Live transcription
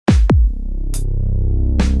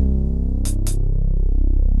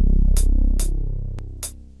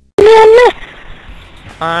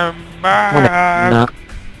I'm back. No.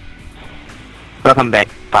 Welcome back,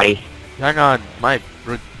 buddy. Hang on, my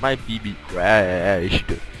BB crashed.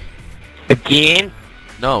 Again?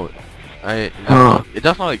 No, it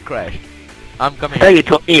does not like crash. I'm I coming. thought you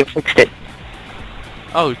told me you fixed it.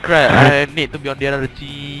 Oh crap! I need to be on the other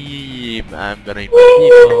team. I'm gonna invite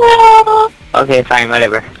people. Okay, fine,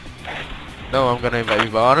 whatever. No, I'm gonna invite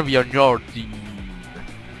people. I wanna be on your team.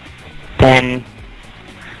 Then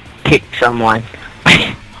kick someone.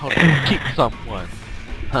 How to kick someone?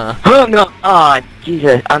 Huh? Oh no! Oh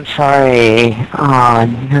Jesus! I'm sorry. Oh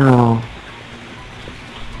no.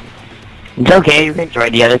 It's okay. You can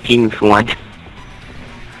join the other team if you want.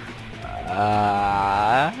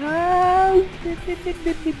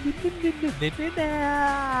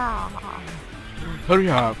 Hurry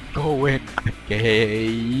up! Go in the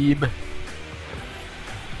game.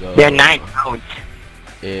 Go There are 9 rounds.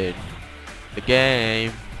 in the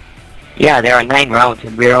game. Yeah, there are 9 rounds,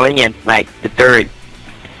 and we're only in like the 3rd.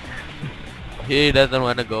 He doesn't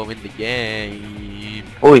wanna go in the game.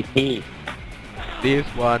 Who is he? This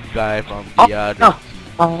one guy from Oh, the other no. team.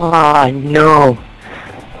 Oh no!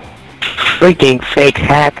 Freaking fake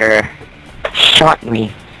hacker shot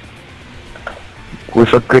me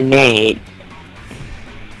with a grenade.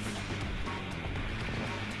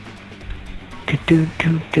 Do do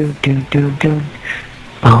do do do do do.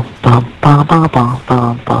 Bum bum bum bum bum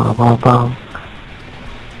bum bum bum bum.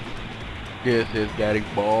 This is getting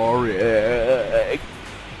boring.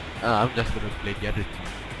 I'm just gonna play the other team.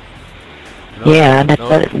 No, Yeah, no.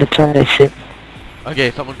 that's what I said.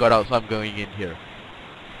 Okay, someone got out, so I'm going in here.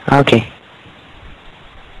 Okay.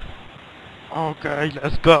 Okay,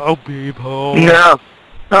 let's go, people. No!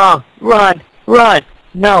 No! Run! Run!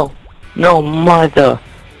 No! No, mother!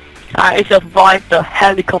 I survived the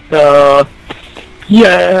helicopter!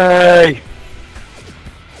 Yay!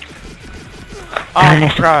 Oh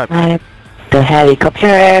crap! survived the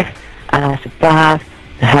helicopter! I survived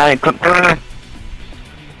the helicopter!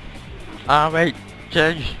 Wait,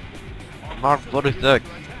 change. Mark 46.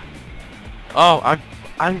 Oh,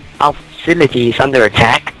 Our facility is under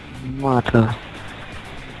attack. Mother.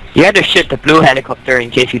 You had to shoot the blue helicopter in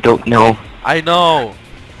case you don't know. I know.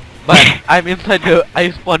 But I'm inside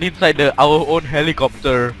I spawned inside our own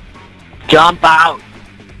helicopter. Jump out!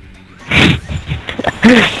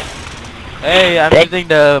 Hey, I'm using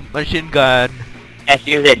the machine gun. As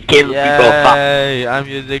you said, kill people fast. Yay, I'm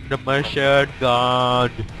using the machine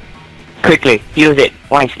gun. Quickly, use it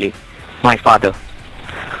wisely. My father.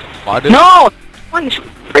 Father? No! One's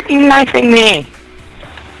freaking knifing me!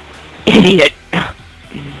 Idiot!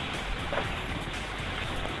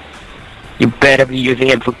 You better be using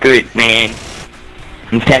it for good, man.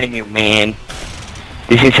 I'm telling you, man.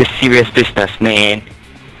 This is a serious business, man.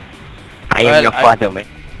 I am your father, man.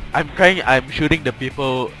 I'm shooting the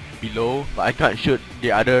people below, but I can't shoot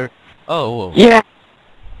the other. Oh. Yeah!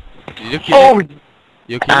 You kill Oh! it?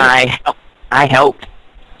 You kill it? I helped.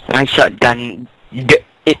 My shotgun did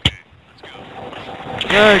it.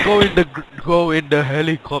 Yeah, go in the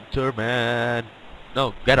helicopter, man.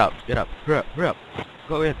 No, get up, hurry up,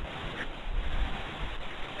 go in.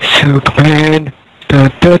 Superman! Da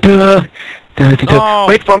da da! Da da da! No,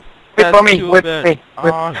 Wait for me! stupid. Wait for me!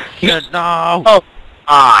 Oh shit, no! Oh!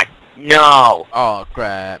 Ah! No! Oh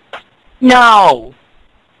crap! No!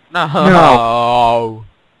 No! No.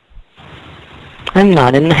 I'm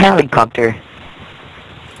not in the helicopter.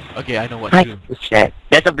 Okay, I know what to do. Shit.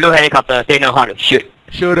 That's a blue helicopter. They know how to shoot.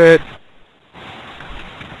 Shoot it!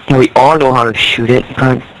 And we all know how to shoot it.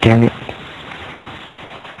 God damn it.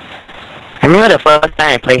 I remember the first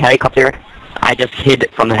time I played helicopter, I just hid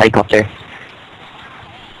it from the helicopter.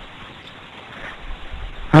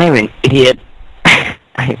 I'm an idiot. I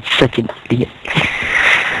am such an idiot.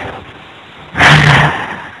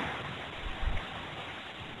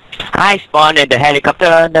 I spawned in the helicopter.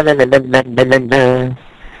 La, la, la, la, la, la, la, la.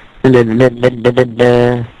 La, la, la, la, la,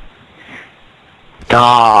 la.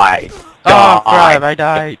 Die. Oh crap, I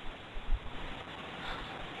died.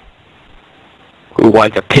 Who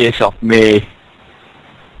wants a piece of me?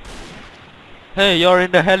 Hey, you're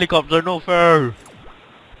in the helicopter, no fair.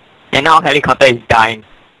 And now helicopter is dying.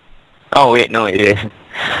 Oh wait, no it isn't.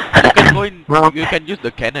 You can go in, Well, you can use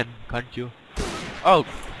the cannon, can't you? Oh,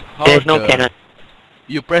 how there's no cannon.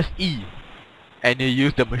 You press E, and you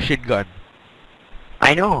use the machine gun.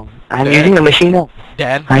 I know. I'm Then- using the machine gun.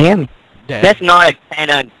 Then, I am. That's not a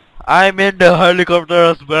cannon. I'm in the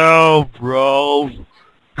helicopter as well, bro.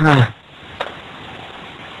 I'm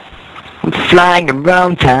flying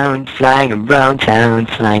around town, flying around town,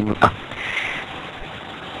 flying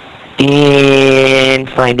and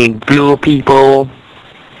finding blue people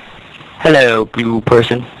Hello, blue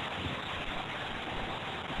person.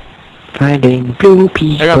 Finding blue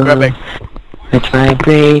people. Hang on, grab back. It's my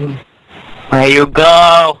brain. Where you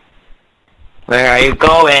go? Where are you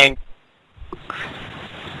going?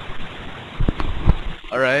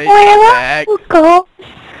 Alright, Where back. you go?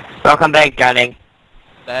 Welcome back, darling.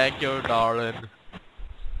 Thank you, darling.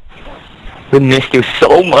 We missed you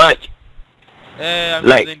so much. Hey, I'm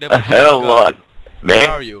Like using the a machine hell gun. lot. Where Man,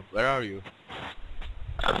 are you? Where are you?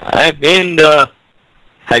 I'm in the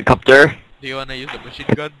helicopter. Do you wanna use the machine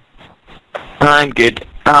gun? I'm good.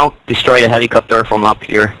 I'll destroy the helicopter from up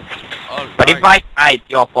here. Alright. But if I die, it's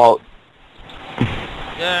your fault.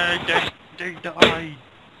 Yeah, they died.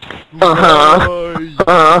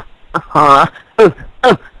 Uh-huh. Why?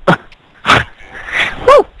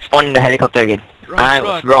 Woo! Spawn in the helicopter again. Run, I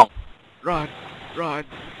was run. wrong. Run, run,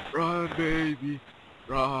 run, baby,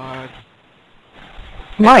 run.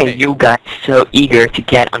 Why are Hey. you guys so eager to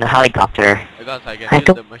get on a helicopter? Because I can I use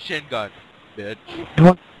don't- the machine gun, bitch. No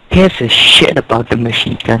one gives a shit about the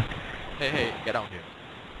machine gun. Hey, get out here.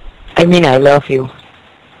 I mean, I love you.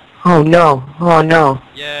 Oh no, oh no.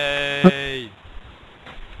 Yay!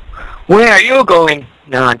 Where are you going?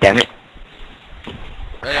 No, damn it.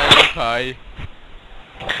 Hey, are you okay?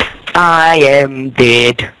 I am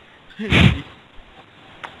dead.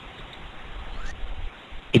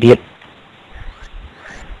 Idiot.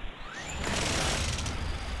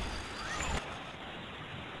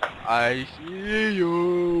 I see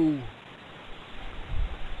you.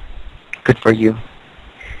 Good for you.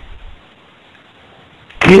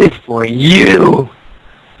 Good for you.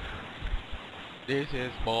 This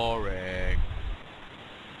is boring.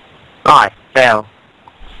 Oh, I fell.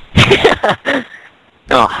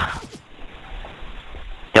 Oh.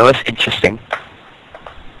 That was interesting.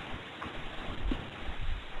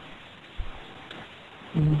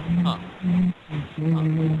 Huh.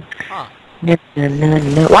 Huh.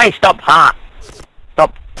 Why stop, huh?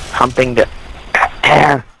 Stop humping the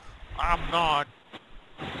air. I'm not.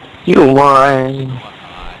 You won. No, I'm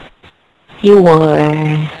not. You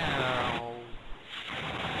won. Ow.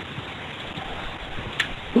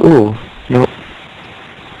 Ooh, no.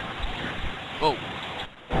 Go.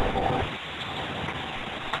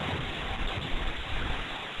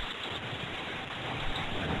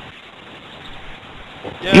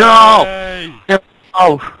 No! Yay! No.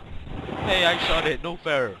 Oh, Hey, I shot it. No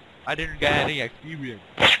fair. I didn't get any experience.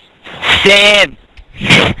 Sam!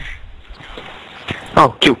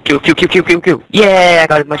 Oh, kill. Yeah, I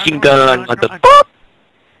got a machine gun. What the fuck?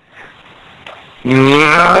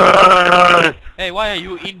 Hey, why are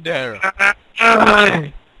you in there?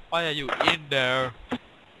 Why are you in there?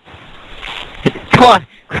 Come on,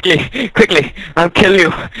 quickly, I'll kill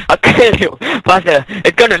you, faster,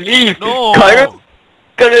 it's gonna leave, No! Carter,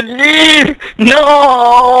 gonna leave,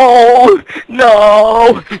 no,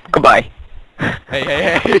 goodbye.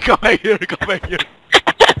 Hey, come back here,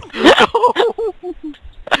 No!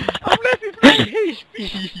 I'm left with 9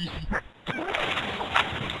 HP!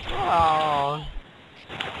 Oh.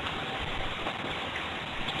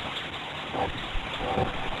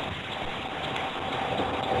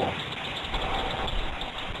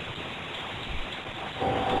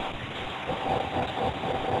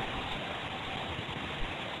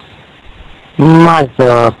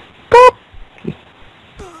 Mother, boop.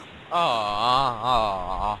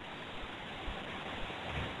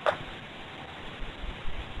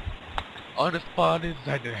 On the spot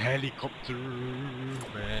inside the helicopter,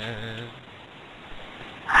 man.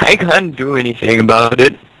 I can't do anything about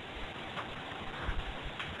it.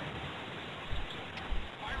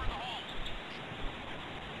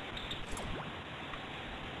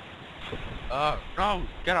 No,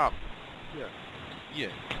 get up. Yeah.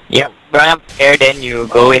 Yep, run up there, then you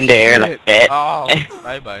go in there shit. like that. Oh,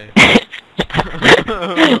 bye.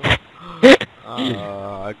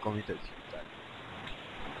 I committed suicide.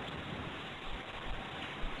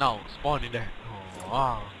 No, spawn in there. Oh,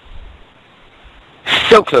 wow.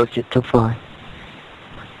 So close, yet so far.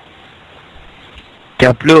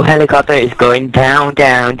 The blue helicopter is going down.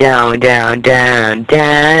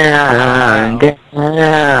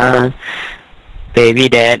 Baby,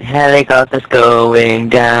 that helicopter's going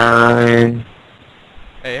down.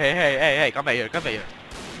 Hey, come back here.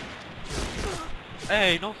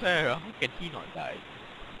 Hey, no fair. How can he not die?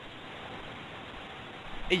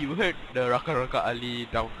 Hey, you heard the Raka Ali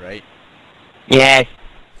down, right? Yes,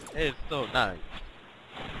 It's so nice.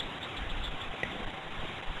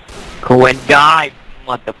 go and die.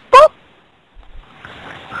 What the fuck?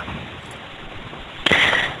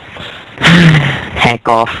 Hack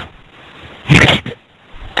off.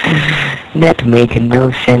 That makes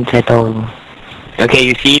no sense at all. Okay,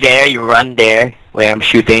 you see there, you run there, where I'm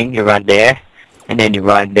shooting, you run there, and then you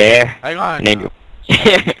run there, Hang on. and then you,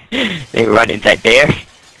 then you run inside there,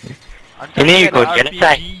 I'm and trying then to you get go an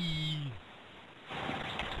genocide. RPG.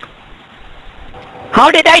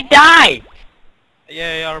 How did I die?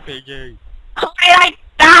 Yay, RPG. How did I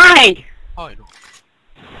die? Oh, I know.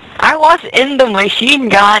 I was in the machine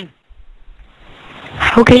gun.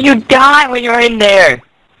 How can you die when you're in there?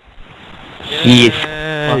 Jeez.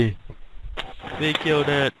 Yay! We killed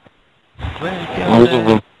it. We killed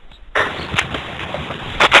it.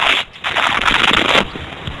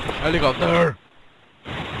 Helicopter!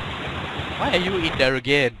 Why are you in there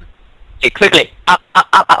again? Okay, quickly, up,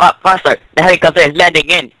 faster. The helicopter is landing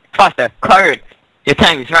in. Faster, hurry. Your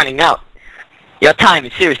time is running out. Your time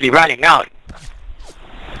is seriously running out.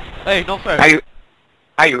 Hey, no fair.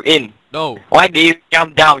 Are you in? No. Why do you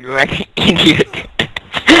jump down, you an idiot?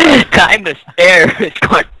 Climb the stairs,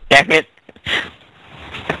 god damn it.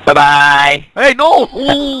 Bye bye. Hey, no!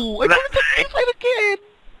 Ooh, I couldn't take the again!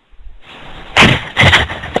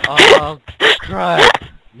 Oh, crap.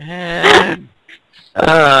 Man.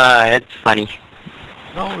 That's funny.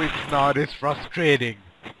 No, it's not. It's frustrating.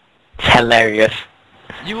 It's hilarious.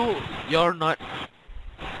 You're not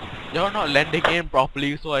landing in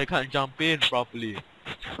properly, so I can't jump in properly.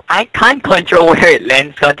 I can't control where it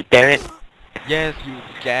lands, god damn it. Yes, you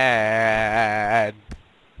can.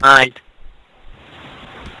 Alright.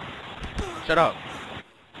 Shut up.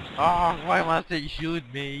 Oh, why must they shoot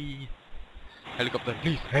me? Helicopter,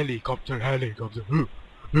 please. Helicopter.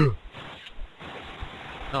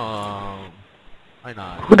 No. Why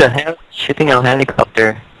not? Who the hell is shooting a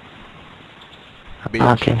helicopter?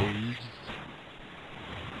 Bitch, Okay. please.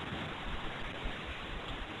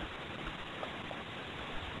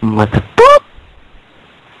 Mother boop!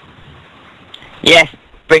 Yes,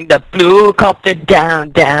 bring the blue copter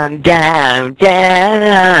down.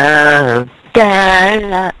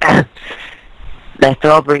 Let's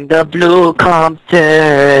all bring the blue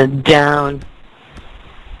copter down.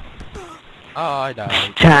 Oh, I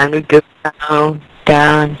died. Time to go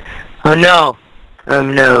down. Oh no! Oh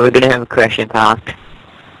no, we're gonna have a crash impact.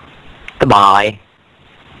 Goodbye.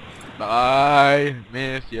 Bye.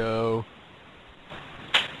 Miss you.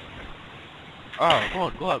 Oh, come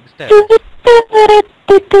on, go up the steps.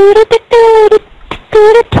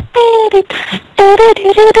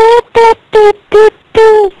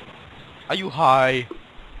 Are you high?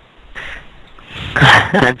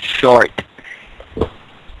 I'm short.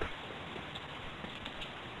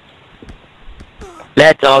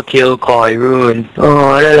 Let's all kill Koirun.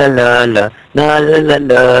 Oh la la la la la la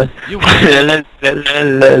la. You la la la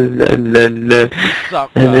la la la.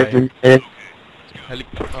 suck, guy.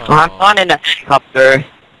 Oh, I'm not in a helicopter.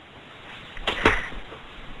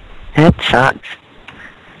 That sucks.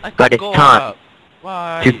 But it's time up.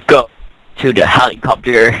 Why? to go to the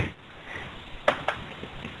helicopter.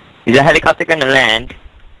 Is the helicopter gonna land?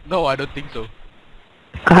 No, I don't think so.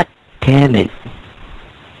 God damn it.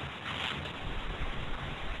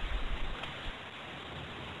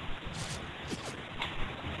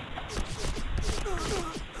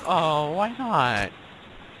 Oh, why not?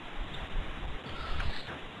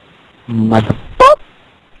 Mother boop!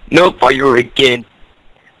 Nope, are you again?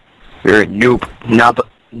 You're a noob.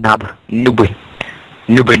 Noob.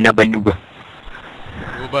 Uber,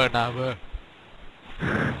 never.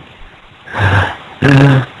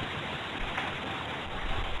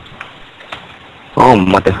 Oh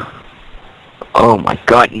mother. Oh my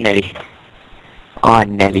god, Nelly. Oh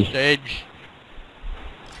Nelly. Change.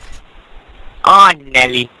 Oh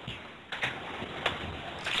Nelly.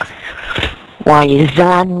 Why is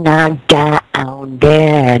Zana down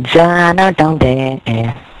there? Zana down there.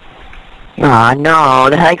 Oh no,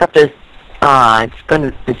 the helicopter.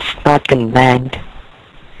 It's not gonna land.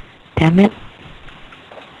 Damn it.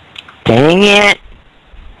 Dang it.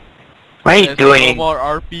 What are you There's doing? no more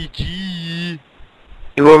RPG.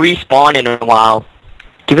 It will respawn in a while.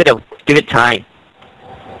 Give it time.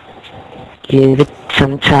 Give it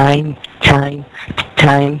some time.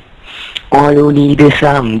 All you need is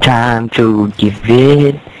some time to give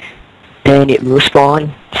it. Then it will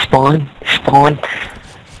spawn.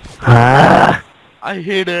 Ah. I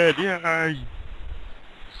hate it, yay!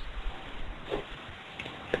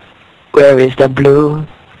 Where is the blue?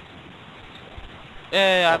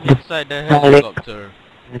 Hey, I'm inside the helicopter.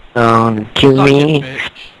 Don't kill Suck me. it,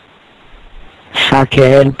 bitch. Suck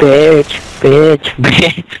it, bitch.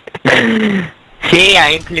 See,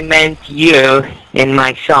 I implement you in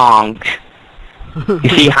my songs. You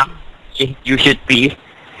see how you should be?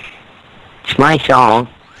 It's my song.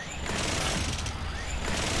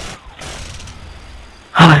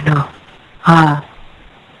 Oh no. Ah.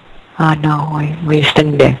 Ah, no, why are you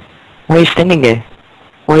standing there? Why are you standing there?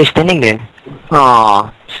 Why are you standing there?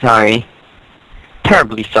 Aw, sorry.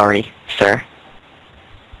 Terribly sorry, sir.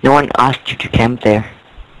 No one asked you to camp there.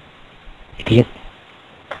 Idiot.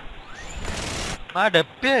 Mother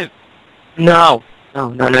bitch! No! No,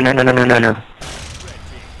 no, no, no, no, no, no, no, no.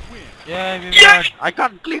 Yeah, we won. I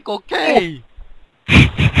can't click OK!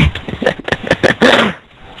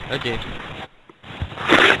 Okay.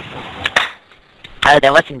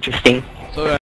 That was interesting. So